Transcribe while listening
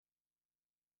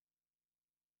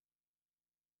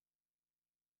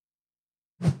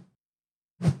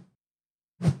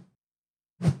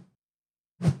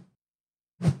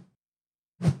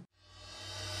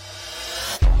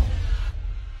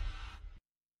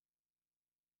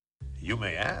You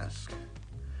may ask,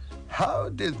 how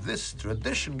did this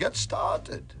tradition get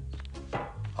started?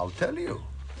 I'll tell you.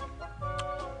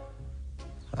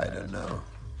 I don't know.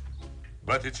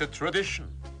 But it's a tradition.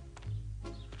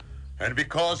 And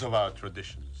because of our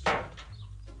traditions,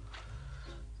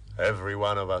 every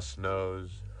one of us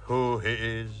knows who he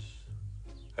is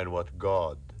and what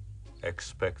God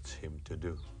expects him to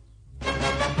do.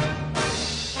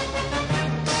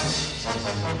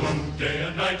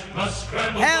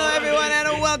 Hello, everyone,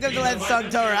 and welcome to Let's Talk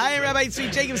Torah. I am Rabbi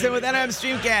Tzvi Jacobson with NRM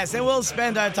Streamcast, and we'll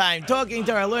spend our time talking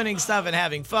Torah, learning stuff, and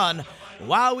having fun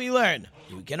while we learn.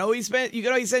 You can always send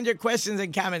your questions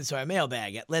and comments to our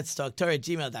mailbag at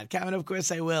letstalktorah@gmail.com, and of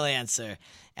course, I will answer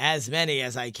as many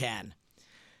as I can.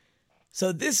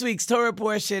 So this week's Torah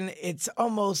portion, it's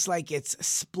almost like it's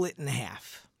split in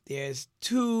half. There's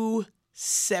two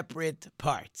separate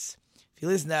parts. If you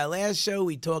listen to our last show,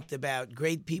 we talked about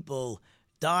great people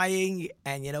dying,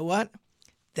 and you know what?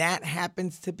 That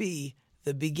happens to be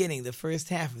the beginning, the first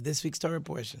half of this week's Torah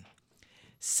portion.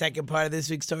 Second part of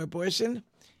this week's Torah portion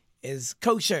is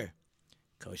kosher.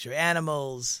 Kosher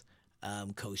animals,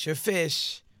 kosher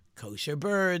fish, kosher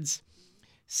birds.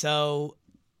 So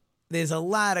there's a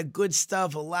lot of good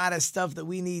stuff, a lot of stuff that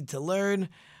we need to learn,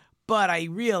 but I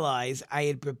realized I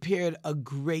had prepared a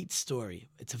great story.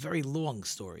 It's a very long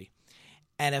story.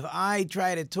 And if I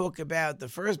try to talk about the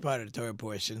first part of the Torah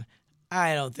portion,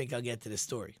 I don't think I'll get to the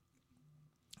story.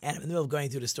 And I'm in the middle of going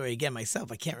through the story again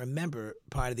myself. I can't remember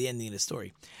part of the ending of the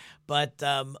story. But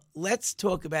let's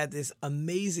talk about this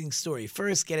amazing story.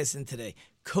 First, get us into the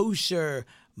kosher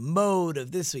mode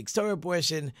of this week's Torah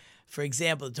portion. For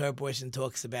example, the Torah portion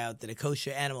talks about that a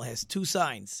kosher animal has two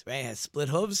signs, right? It has split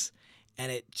hooves,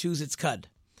 and it chews its cud.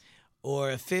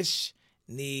 Or a fish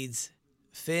needs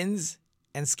fins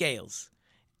and scales.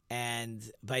 And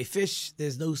by fish,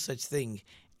 there's no such thing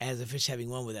as a fish having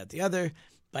one without the other.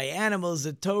 By animals,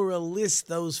 the Torah lists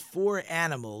those four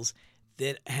animals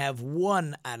that have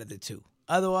one out of the two.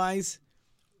 Otherwise,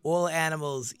 all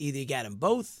animals, either you got them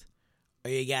both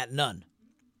or you got none.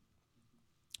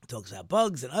 It talks about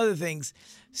bugs and other things.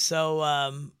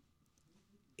 So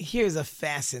here's a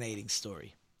fascinating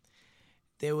story.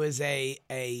 There was a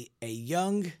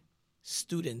young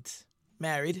student,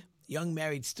 young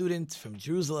married student from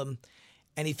Jerusalem,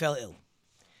 and he fell ill.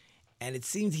 And it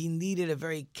seemed he needed a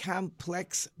very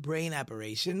complex brain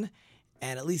operation.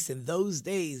 And at least in those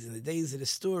days, in the days of the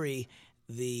story,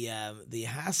 the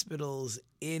hospitals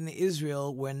in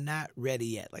Israel were not ready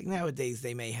yet. Like nowadays,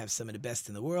 they may have some of the best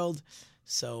in the world.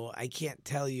 So I can't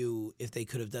tell you if they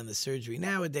could have done the surgery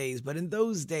nowadays. But in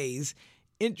those days,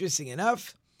 interesting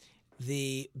enough,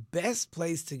 the best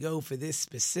place to go for this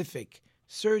specific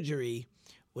surgery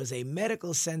was a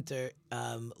medical center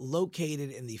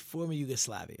located in the former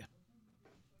Yugoslavia.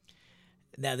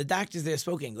 Now, the doctors there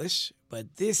spoke English,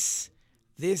 but this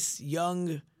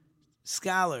young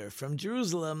scholar from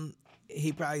Jerusalem,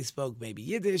 he probably spoke maybe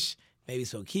Yiddish, maybe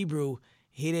spoke Hebrew.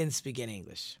 He didn't speak any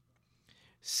English.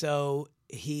 So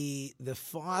the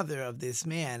father of this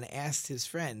man asked his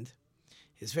friend's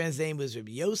name was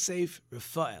Rabbi Yosef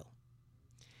Raphael.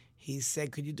 He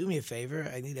said, could you do me a favor?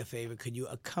 I need a favor. Could you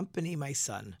accompany my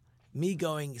son? Me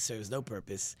going serves no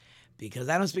purpose because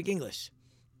I don't speak English.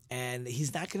 And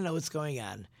he's not going to know what's going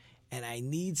on. And I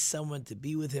need someone to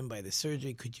be with him by the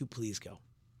surgery. Could you please go?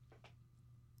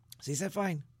 So he said,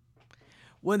 fine.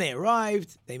 When they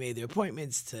arrived, they made their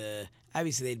appointments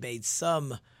obviously they'd made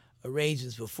some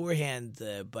arrangements beforehand,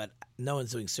 but no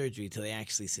one's doing surgery until they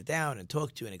actually sit down and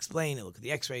talk to you and explain and look at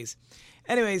the x-rays.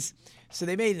 Anyways, so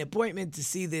they made an appointment to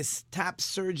see this top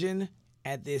surgeon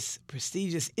at this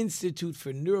prestigious Institute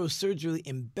for Neurosurgery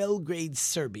in Belgrade,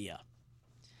 Serbia.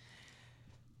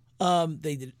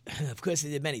 They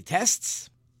did many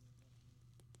tests,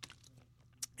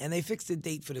 and they fixed a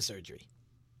date for the surgery.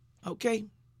 Okay.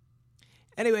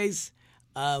 Anyways,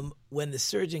 when the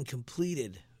surgeon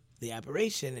completed the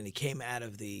operation and he came out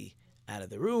of the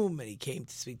room and he came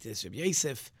to speak to this Rabbi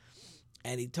Yosef,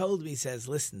 and he told me, he says,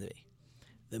 listen to me.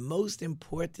 The most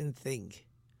important thing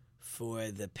for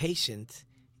the patient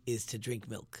is to drink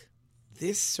milk.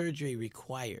 This surgery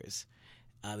requires,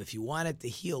 if you want it to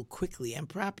heal quickly and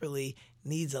properly,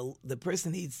 the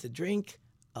person needs to drink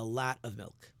a lot of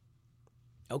milk.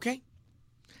 Okay?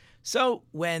 So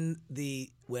when the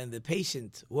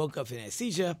patient woke up in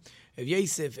anesthesia, Rav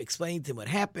Yosef explained to him what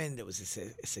happened. It was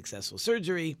a successful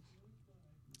surgery.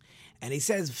 And he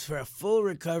says, for a full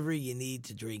recovery, you need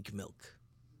to drink milk.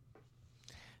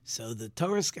 So the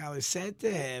Torah scholar said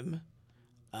to him,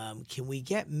 can we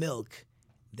get milk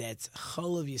that's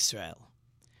Chol of Yisrael,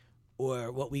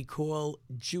 or what we call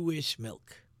Jewish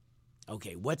milk?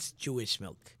 Okay, what's Jewish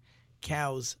milk?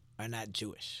 cows are not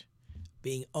Jewish.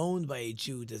 Being owned by a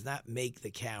Jew does not make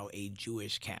the cow a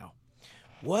Jewish cow.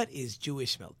 What is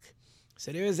Jewish milk?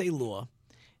 So there is a law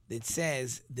that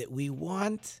says that we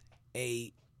want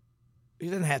it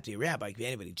doesn't have to be a rabbi, it can be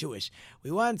anybody Jewish.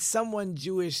 We want someone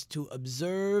Jewish to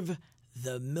observe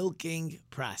the milking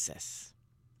process.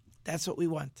 That's what we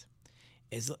want.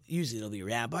 Usually it'll be a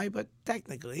rabbi, but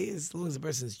technically, as long as the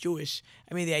person's Jewish,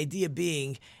 the idea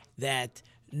being that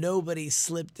nobody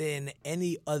slipped in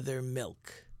any other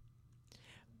milk.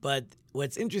 But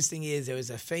what's interesting is there was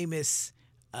a famous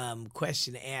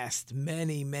question asked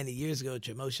many, many years ago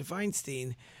to Moshe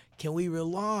Feinstein, can we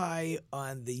rely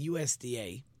on the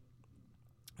USDA,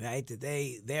 right, that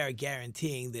they are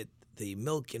guaranteeing that the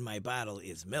milk in my bottle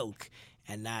is milk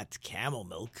and not camel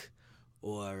milk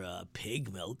or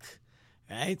pig milk,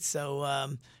 right?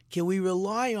 So can we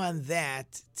rely on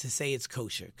that to say it's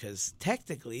kosher? Because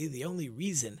technically the only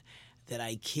reason that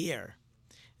I care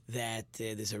that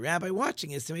there's a rabbi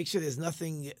watching is to make sure there's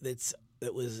nothing that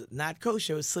was not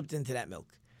kosher was slipped into that milk.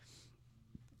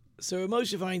 So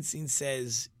Moshe Feinstein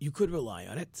says you could rely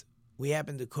on it. We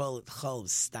happen to call it chalv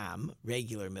stam,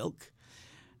 regular milk.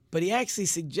 But he actually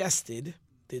suggested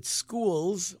that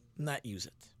schools not use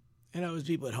it.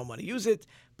 People at home want to use it,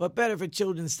 but better for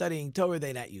children studying Torah,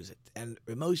 they not use it. And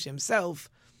Moshe himself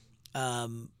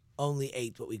only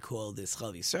ate what we call this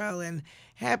Chalav Yisrael, and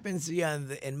happens to be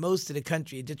in most of the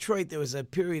country. In Detroit, there was a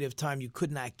period of time you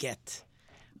could not get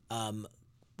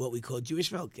what we call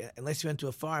Jewish milk, unless you went to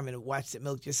a farm and watched it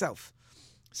milked yourself.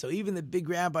 So even the big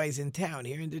rabbis in town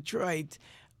here in Detroit,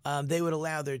 they would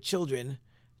allow their children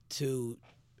to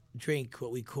drink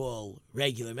what we call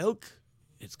regular milk.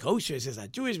 It's kosher, it's just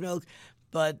not Jewish milk,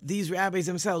 but these rabbis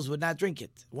themselves would not drink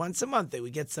it. Once a month, they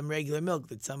would get some regular milk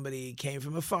that somebody came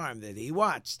from a farm that he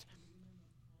watched.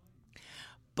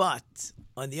 But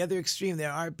on the other extreme,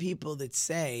 there are people that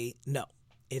say, no,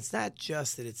 it's not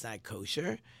just that it's not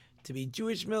kosher. To be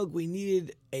Jewish milk, we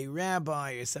needed a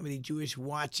rabbi or somebody Jewish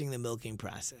watching the milking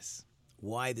process.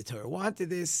 Why the Torah wanted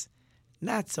this,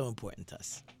 not so important to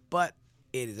us, but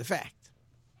it is a fact.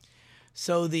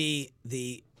 So the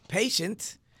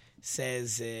patient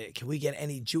says, can we get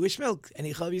any Jewish milk,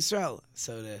 any Chalav Yisrael?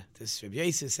 So this Rabbi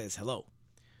Yosef says, hello,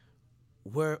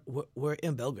 we're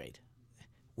in Belgrade.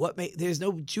 There's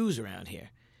no Jews around here.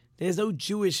 There's no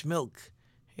Jewish milk.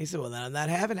 He said, well, then I'm not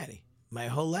having any. My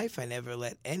whole life, I never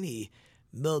let any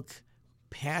milk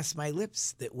pass my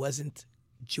lips that wasn't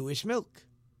Jewish milk.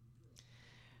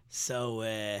 So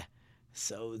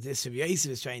this Rabbi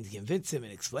Yosef is trying to convince him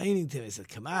and explaining to him. He said,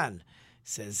 come on.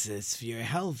 Says it's for your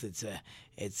health. It's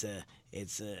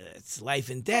life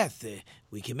and death.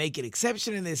 We can make an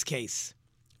exception in this case.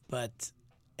 But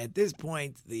at this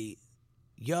point, the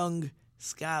young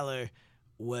scholar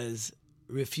was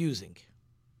refusing.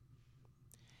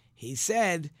 He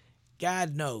said,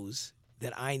 God knows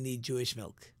that I need Jewish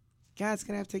milk. God's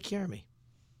going to have to take care of me.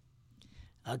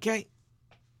 Okay.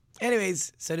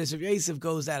 Anyways, so this Rabbi Yosef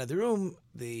goes out of the room.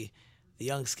 The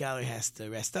young scholar has to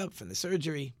rest up from the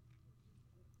surgery.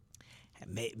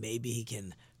 And maybe he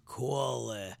can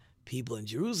call people in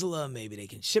Jerusalem. Maybe they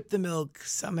can ship the milk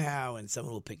somehow and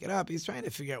someone will pick it up. He's trying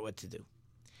to figure out what to do.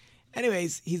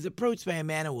 Anyways, he's approached by a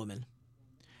man and woman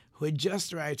who had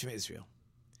just arrived from Israel.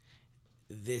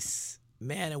 This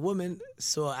man and woman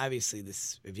saw, obviously,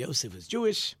 this Rav Yosef was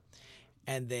Jewish,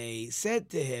 and they said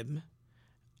to him,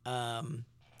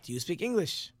 do you speak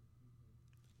English?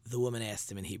 The woman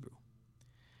asked him in Hebrew.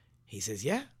 He says,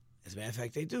 yeah, as a matter of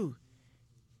fact, I do.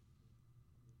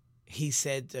 He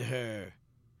said to her,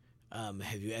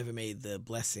 have you ever made the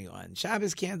blessing on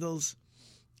Shabbos candles?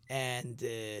 And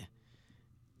the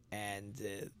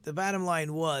bottom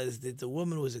line was that the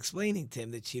woman was explaining to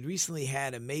him that she had recently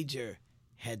had a major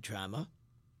head trauma,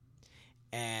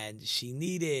 and she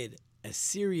needed a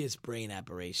serious brain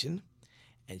operation,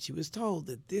 and she was told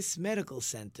that this medical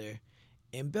center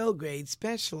in Belgrade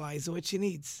specialized in what she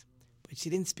needs, but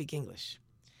she didn't speak English,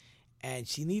 and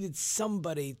she needed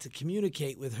somebody to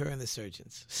communicate with her and the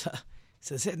surgeons.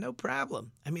 So I said, no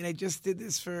problem. I just did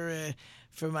this for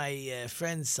my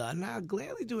friend's son. I'll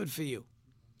gladly do it for you.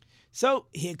 So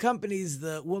he accompanies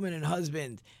the woman and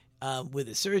husband with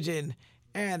a surgeon,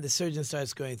 and the surgeon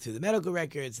starts going through the medical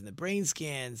records and the brain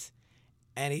scans,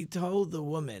 and he told the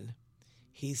woman,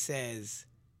 he says,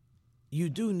 you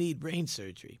do need brain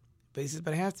surgery. But he says,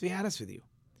 but I have to be honest with you.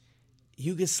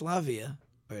 Yugoslavia,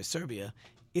 or Serbia,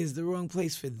 is the wrong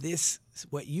place for this.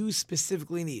 What you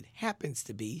specifically need happens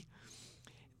to be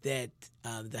that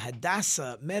the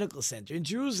Hadassah Medical Center in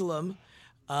Jerusalem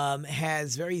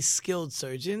has very skilled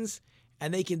surgeons,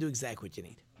 and they can do exactly what you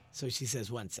need. So she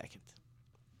says, 1 second.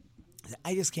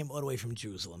 I just came all the way from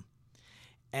Jerusalem,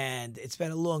 and it's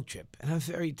been a long trip, and I'm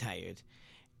very tired.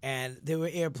 And there were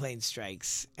airplane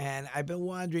strikes, and I've been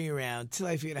wandering around till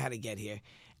I figured out how to get here.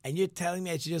 And you're telling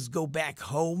me I should just go back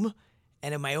home,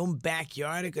 and in my own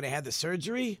backyard I could have had the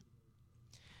surgery?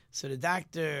 So the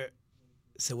doctor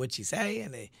said, what'd she say?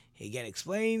 And he again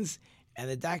explains, and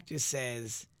the doctor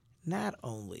says, not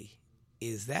only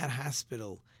is that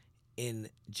hospital in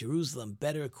Jerusalem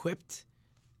better equipped,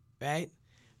 right?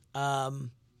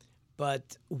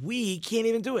 But we can't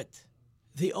even do it.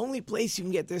 The only place you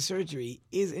can get this surgery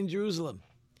is in Jerusalem.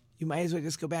 You might as well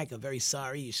just go back. I'm very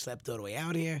sorry you slept all the way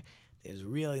out here. There's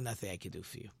really nothing I could do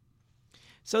for you.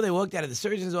 So they walked out of the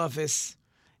surgeon's office,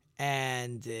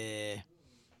 and the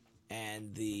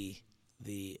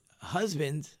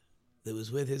husband that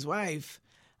was with his wife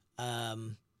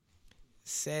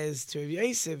says to Rav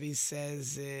Yosef, he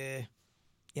says, I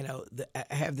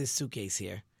have this suitcase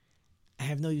here. I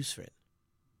have no use for it.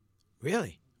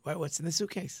 Really? What's in the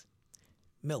suitcase?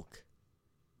 Milk.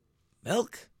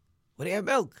 Milk? What do you have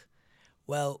milk?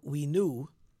 Well, we knew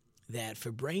that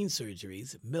for brain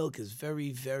surgeries, milk is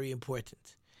very, very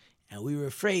important. And we were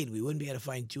afraid we wouldn't be able to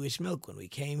find Jewish milk when we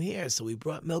came here, so we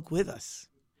brought milk with us.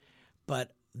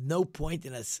 But no point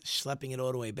in us schlepping it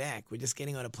all the way back. We're just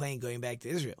getting on a plane going back to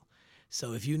Israel.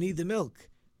 So if you need the milk,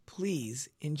 please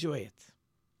enjoy it.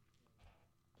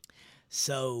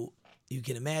 So you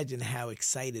can imagine how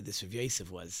excited this Rav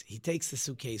Yosef was. He takes the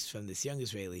suitcase from this young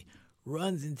Israeli,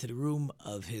 runs into the room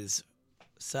of his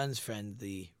son's friend,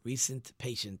 the recent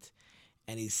patient,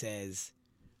 and he says,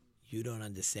 you don't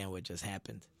understand what just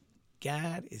happened.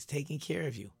 God is taking care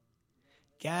of you.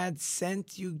 God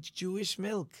sent you Jewish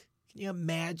milk. Can you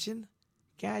imagine?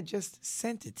 God just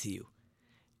sent it to you.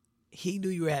 He knew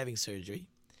you were having surgery.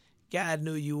 God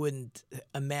knew you wouldn't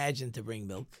imagine to bring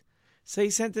milk. So he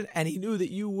sent it, and he knew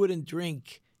that you wouldn't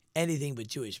drink anything but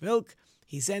Jewish milk.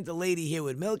 He sent a lady here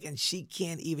with milk, and she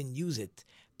can't even use it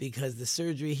because the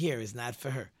surgery here is not for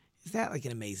her. Is that like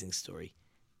an amazing story?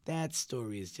 That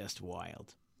story is just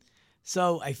wild.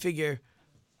 So I figure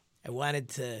I wanted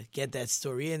to get that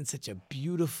story in. Such a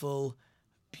beautiful,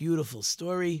 beautiful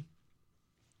story.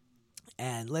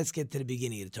 And let's get to the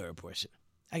beginning of the Torah portion.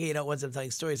 Okay, once I'm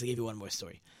telling stories, I'll give you one more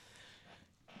story.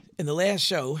 In the last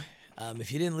show,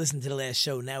 if you didn't listen to the last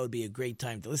show, now would be a great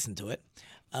time to listen to it.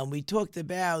 We talked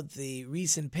about the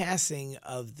recent passing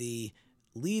of the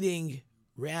leading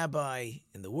rabbi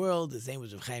in the world. His name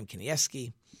was Rav Chaim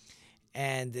Kanievsky.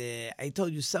 And I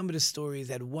told you some of the stories.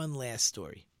 I had one last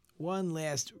story. One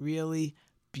last really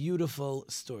beautiful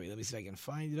story. Let me see if I can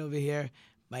find it over here.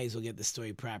 Might as well get the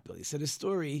story properly. So the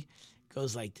story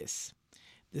goes like this.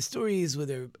 The story is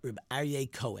with Reb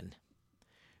Aryeh Cohen.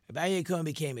 Reb Aryeh Cohen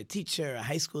became a teacher, a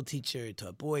high school teacher,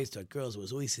 taught boys, taught girls. It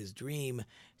was always his dream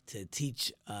to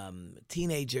teach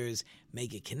teenagers,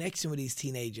 make a connection with these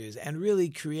teenagers, and really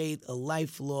create a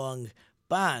lifelong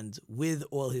bond with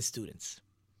all his students.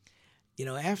 You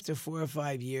know, after 4 or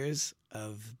 5 years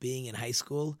of being in high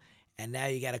school, and now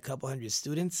you got a couple hundred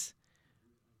students,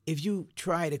 if you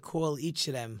try to call each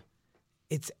of them,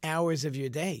 it's hours of your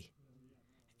day.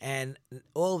 And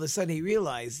all of a sudden he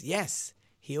realized, yes,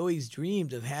 he always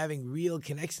dreamed of having real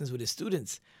connections with his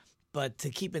students, but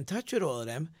to keep in touch with all of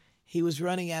them, he was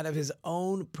running out of his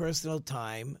own personal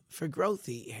time for growth.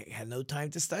 He had no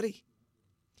time to study.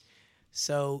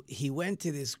 So he went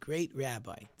to this great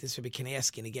rabbi, this Rabbi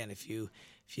Kanievsky. And again, if you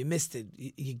missed it,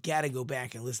 you got to go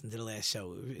back and listen to the last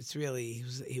show. It's really,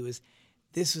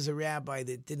 this was a rabbi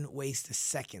that didn't waste a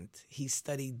second. He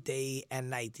studied day and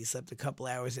night. He slept a couple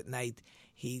hours at night.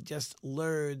 He just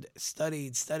learned,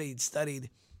 studied.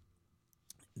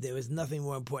 There was nothing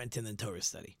more important to him than Torah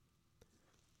study.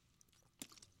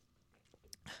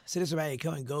 So this Rabbi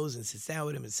Cohen goes and sits down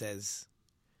with him and says,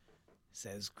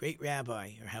 great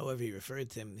rabbi, or however he referred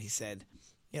to him, he said,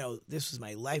 this was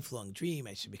my lifelong dream.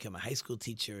 I should become a high school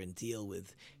teacher and deal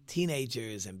with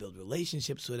teenagers and build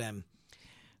relationships with them.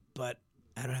 But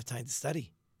I don't have time to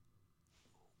study.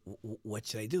 What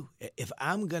should I do? If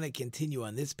I'm going to continue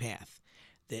on this path,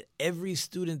 that every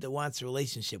student that wants a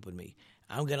relationship with me,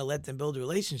 I'm going to let them build a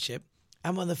relationship,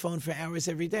 I'm on the phone for hours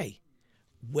every day.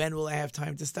 When will I have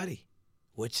time to study?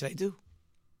 What should I do?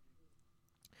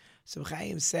 So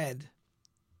Chaim said,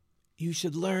 you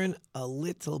should learn a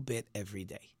little bit every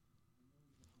day.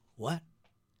 What?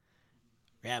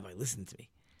 Rabbi, listen to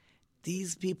me.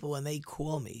 These people, when they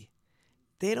call me,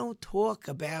 they don't talk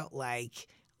about like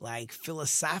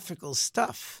philosophical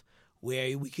stuff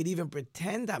where we could even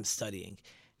pretend I'm studying.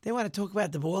 They want to talk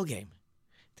about the ball game.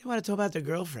 They want to talk about their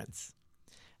girlfriends.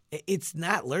 It's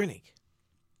not learning.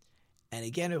 And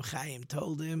again, Reb Chaim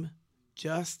told him,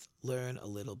 just learn a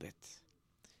little bit.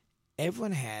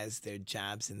 Everyone has their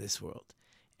jobs in this world.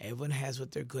 Everyone has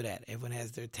what they're good at. Everyone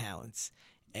has their talents.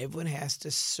 Everyone has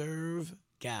to serve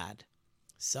God.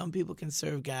 Some people can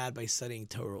serve God by studying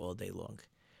Torah all day long.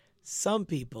 Some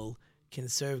people can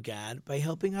serve God by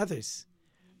helping others.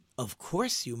 Of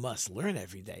course, you must learn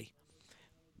every day,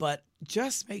 but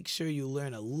just make sure you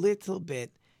learn a little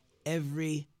bit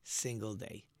every single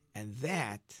day. And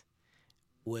that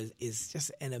is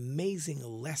just an amazing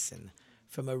lesson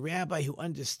from a rabbi who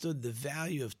understood the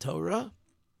value of Torah.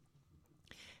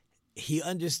 He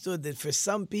understood that for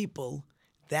some people,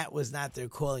 that was not their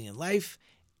calling in life,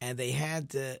 and they had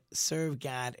to serve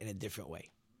God in a different way.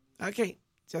 Okay,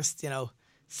 just,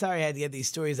 sorry I had to get these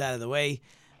stories out of the way.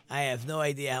 I have no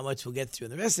idea how much we'll get through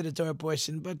in the rest of the Torah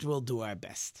portion, but we'll do our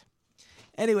best.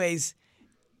 Anyways,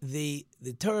 the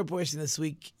Torah portion this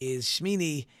week is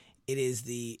Shmini. It is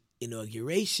the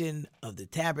inauguration of the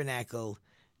tabernacle.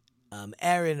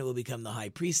 Aaron will become the high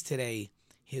priest today.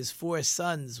 His 4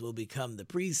 sons will become the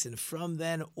priests, and from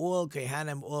then all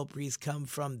Kehanim, all priests, come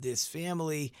from this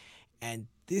family. And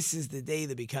this is the day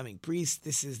they're becoming priests.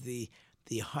 This is the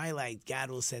highlight. God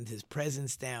will send his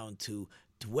presence down to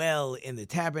dwell in the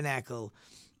tabernacle.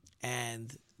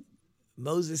 And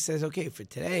Moses says, okay, for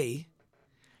today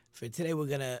we're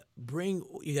going to bring,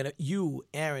 you,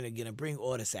 Aaron, are going to bring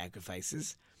all the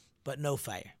sacrifices, but no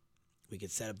fire. We can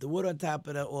set up the wood on top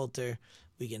of the altar.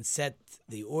 We can set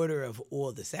the order of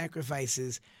all the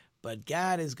sacrifices, but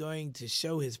God is going to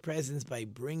show his presence by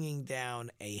bringing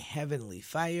down a heavenly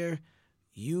fire.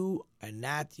 You,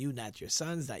 not your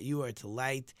sons, not you, are to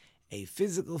light a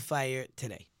physical fire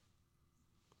today.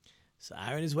 So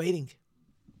Aaron is waiting.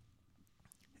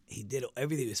 He did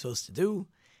everything he was supposed to do,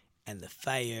 and the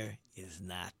fire is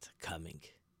not coming.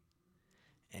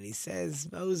 And he says,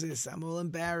 Moses, I'm all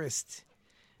embarrassed.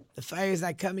 The fire is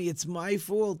not coming. It's my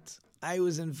fault. I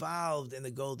was involved in the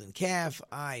golden calf.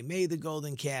 I made the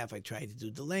golden calf. I tried to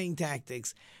do delaying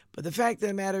tactics. But the fact of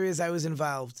the matter is I was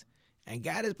involved. And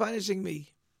God is punishing me.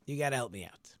 You got to help me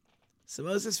out. So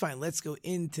Moses, fine, let's go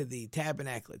into the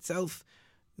tabernacle itself.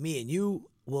 Me and you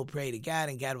will pray to God,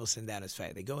 and God will send down his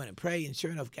fire. They go in and pray, and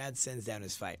sure enough, God sends down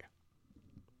his fire.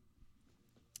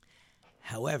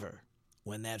 However,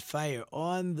 when that fire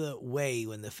on the way,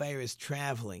 when the fire is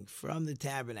traveling from the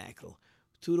tabernacle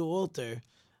to the altar,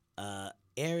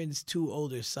 Aaron's 2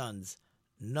 older sons,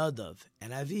 Nadav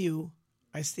and Avihu,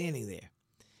 are standing there.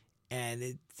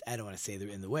 And I don't want to say they're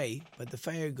in the way, but the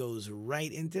fire goes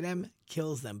right into them,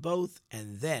 kills them both,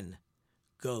 and then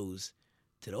goes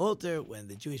to the altar. When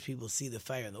the Jewish people see the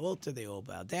fire on the altar, they all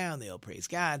bow down, they all praise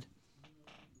God.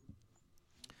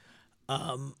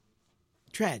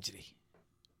 Tragedy.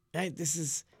 Right?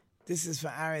 This is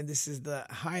for Aaron. This is the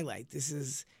highlight. This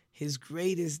is his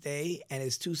greatest day, and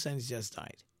his 2 sons just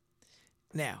died.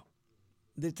 Now,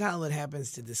 the Talmud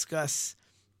happens to discuss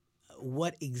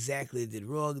what exactly they did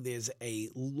wrong. There's a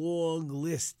long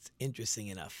list, interesting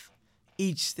enough.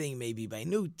 Each thing may be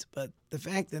minute, but the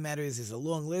fact of the matter is there's a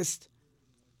long list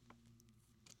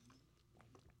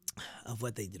of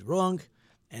what they did wrong,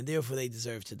 and therefore they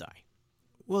deserve to die.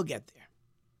 We'll get there.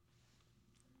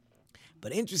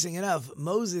 But interesting enough,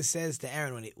 Moses says to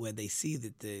Aaron when they see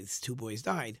that his 2 boys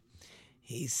died,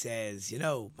 he says,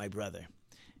 my brother,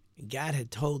 God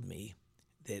had told me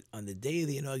that on the day of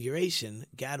the inauguration,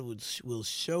 God will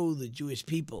show the Jewish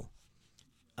people.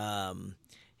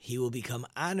 He will become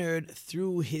honored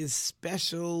through his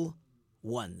special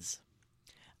ones.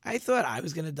 I thought I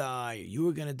was going to die, or you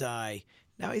were going to die.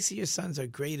 Now I see your sons are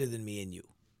greater than me and you,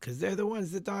 because they're the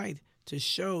ones that died, to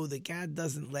show that God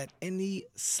doesn't let any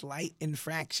slight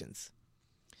infractions.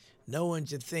 No one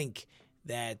should think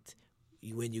that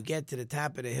when you get to the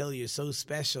top of the hill, you're so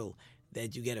special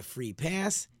that you get a free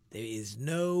pass. There is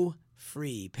no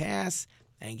free pass,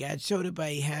 and God showed it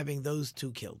by having those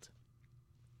 2 killed.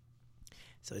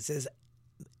 So it says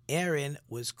Aaron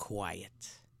was quiet.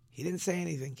 He didn't say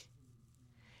anything,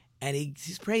 and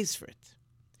he's praised for it.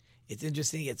 It's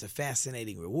interesting. It's a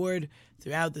fascinating reward.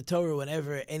 Throughout the Torah,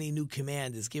 whenever any new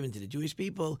command is given to the Jewish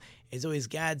people, it's always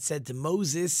God said to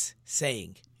Moses,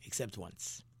 saying, except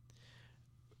once.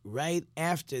 Right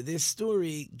after this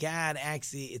story, God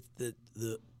actually,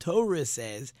 the Torah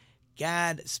says,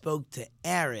 God spoke to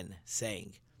Aaron,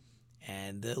 saying,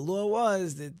 and the law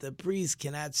was that the priests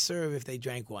cannot serve if they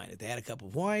drank wine. If they had a cup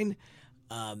of wine,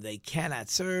 they cannot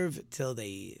serve till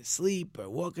they sleep or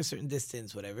walk a certain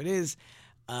distance, whatever it is.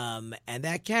 And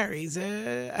that carries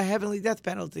a heavenly death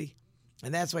penalty.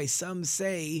 And that's why some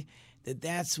say that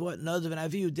that's what Nadav and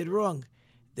Avihu did wrong.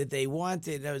 That they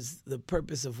wanted, that was the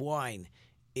purpose of wine,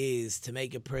 is to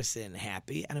make a person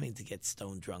happy. I don't mean to get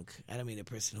stone drunk. I don't mean a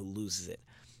person who loses it.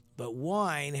 But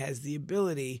wine has the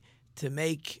ability to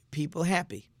make people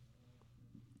happy.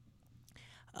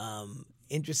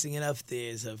 Interesting enough,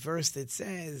 there's a verse that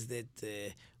says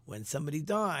that when somebody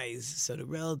dies, so the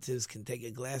relatives can take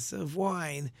a glass of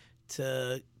wine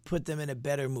to put them in a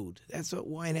better mood. That's what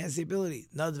wine has the ability.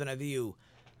 Nadvan Avihu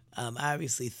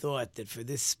obviously thought that for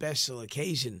this special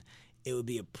occasion, it would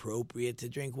be appropriate to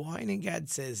drink wine, and God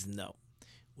says no.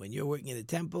 When you're working in the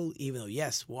temple, even though,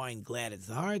 yes, wine gladdens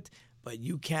the heart, but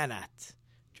you cannot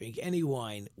drink any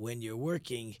wine when you're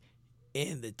working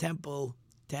in the temple,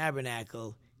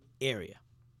 tabernacle area.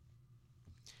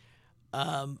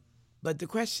 But the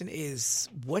question is,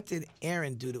 what did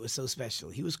Aaron do that was so special?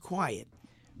 He was quiet.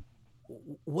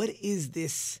 What is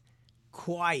this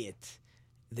quiet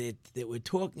that we're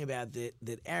talking about,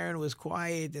 that Aaron was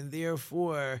quiet and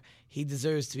therefore he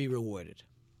deserves to be rewarded?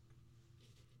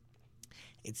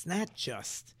 It's not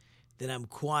just that I'm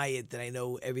quiet, that I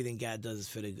know everything God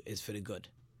does is for the good,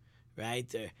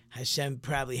 right? Hashem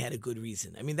probably had a good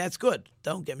reason. I mean, that's good.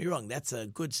 Don't get me wrong. That's a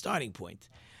good starting point.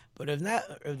 But Rav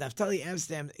Naftali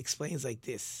Amsterdam explains like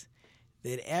this,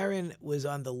 that Aaron was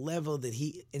on the level that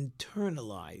he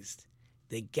internalized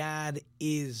that God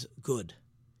is good.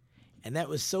 And that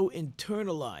was so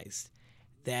internalized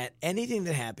that anything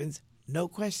that happens, no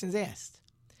questions asked.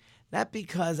 Not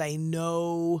because I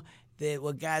know that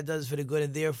what God does for the good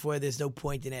and therefore there's no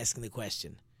point in asking the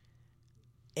question.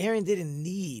 Aaron didn't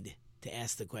need to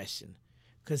ask the question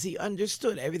because he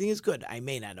understood everything is good. I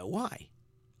may not know why,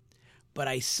 but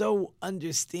I so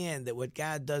understand that what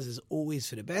God does is always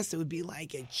for the best. It would be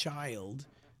like a child,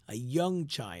 a young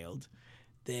child,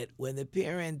 that when the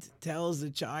parent tells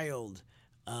the child,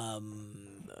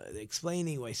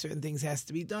 explaining why certain things has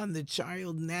to be done, the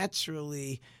child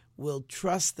naturally will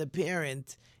trust the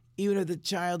parent, even if the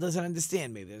child doesn't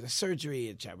understand. Maybe there's a surgery,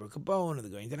 a child broke a bone, or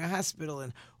they're going to the hospital,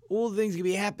 and all the things can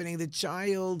be happening. The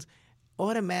child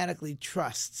automatically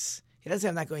trusts. He doesn't say,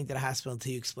 I'm not going to the hospital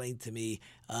until you explain to me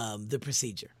the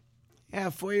procedure. Yeah,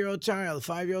 a 4-year-old child, a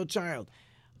 5-year-old child.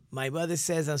 My mother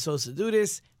says I'm supposed to do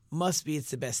this. Must be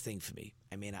it's the best thing for me.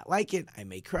 I may not like it. I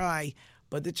may cry.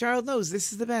 But the child knows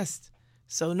this is the best.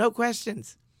 So no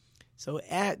questions. So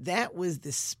that was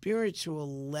the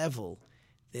spiritual level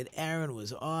that Aaron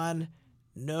was on.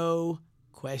 No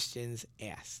questions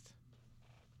asked.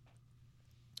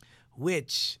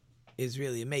 Which is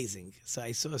really amazing. So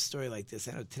I saw a story like this.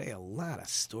 I know today a lot of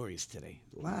stories today.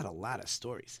 A lot of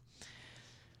stories.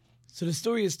 So the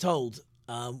story is told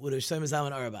with Rosh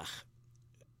Zalman Auerbach.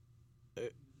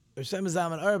 Rosh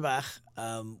Zalman Auerbach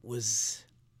was,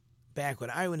 back when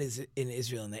I was in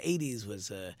Israel in the 80s,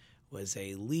 was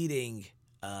a leading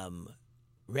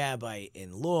rabbi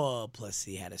in law, plus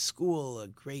he had a school, a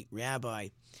great rabbi.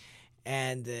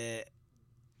 And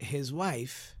his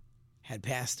wife had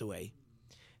passed away.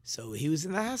 So he was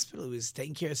in the hospital. He was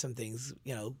taking care of some things.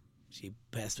 You know, she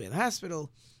passed away in the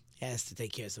hospital. He has to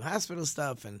take care of some hospital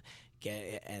stuff and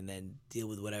then deal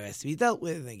with whatever has to be dealt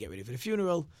with and then get ready for the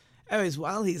funeral. Anyways,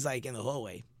 while he's like in the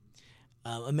hallway,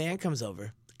 a man comes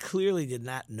over, clearly did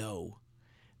not know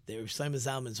that Rav Shlomo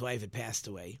Zalman's wife had passed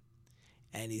away.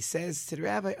 And he says to the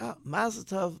rabbi, oh, Mazel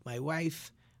Tov, my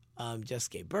wife just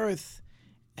gave birth,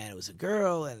 and it was a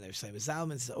girl. And Rav Shlomo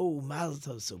Zalman says, oh,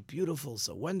 Mazel Tov, so beautiful,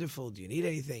 so wonderful. Do you need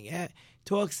anything? Yeah.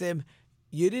 Talks to him.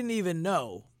 You didn't even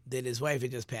know that his wife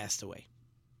had just passed away.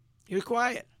 He was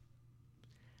quiet.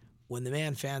 When the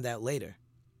man found out later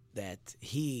that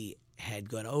he had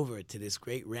gone over to this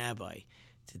great rabbi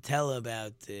to tell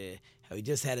about how he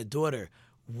just had a daughter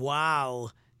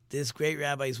while this great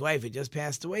rabbi's wife had just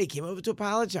passed away, he came over to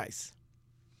apologize.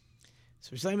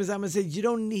 So Shlomo Zalman said, you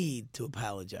don't need to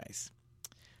apologize.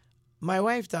 My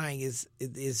wife dying is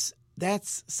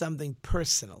that's something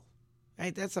personal,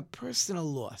 right? That's a personal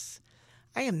loss.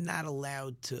 I am not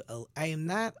allowed to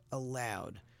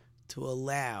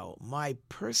allow my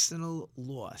personal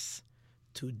loss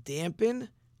to dampen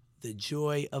the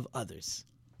joy of others.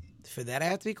 For that, I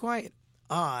have to be quiet.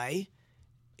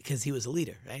 Because he was a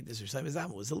leader, right? This Rosh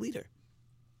Zalman was a leader.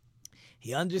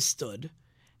 He understood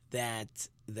that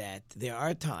there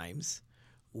are times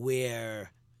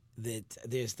where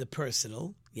there's the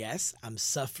personal. Yes, I'm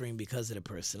suffering because of the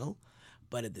personal,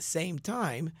 but at the same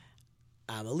time,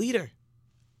 I'm a leader.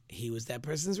 He was that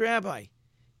person's rabbi.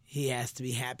 He has to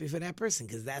be happy for that person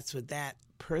because that's what that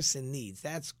person needs.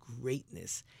 That's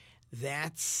greatness.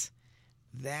 That's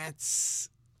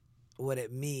what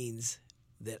it means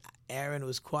that Aaron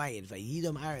was quiet.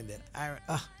 Vayidom Aaron, that Aaron,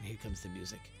 here comes the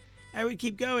music. I would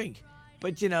keep going,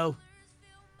 but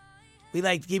we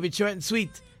like to keep it short and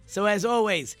sweet. So as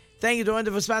always, Thank you to our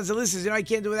wonderful sponsor listeners. I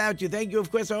can't do without you. Thank you,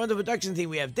 of course, to our wonderful production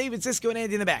team. We have David, Cisco, and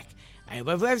Andy in the back. I hope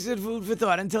I've left you with food for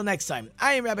thought. Until next time,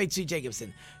 I am Rabbi Tzvi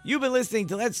Jacobson. You've been listening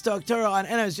to Let's Talk Torah on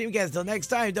NM Streamcast. Until next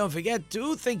time, don't forget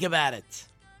to think about it.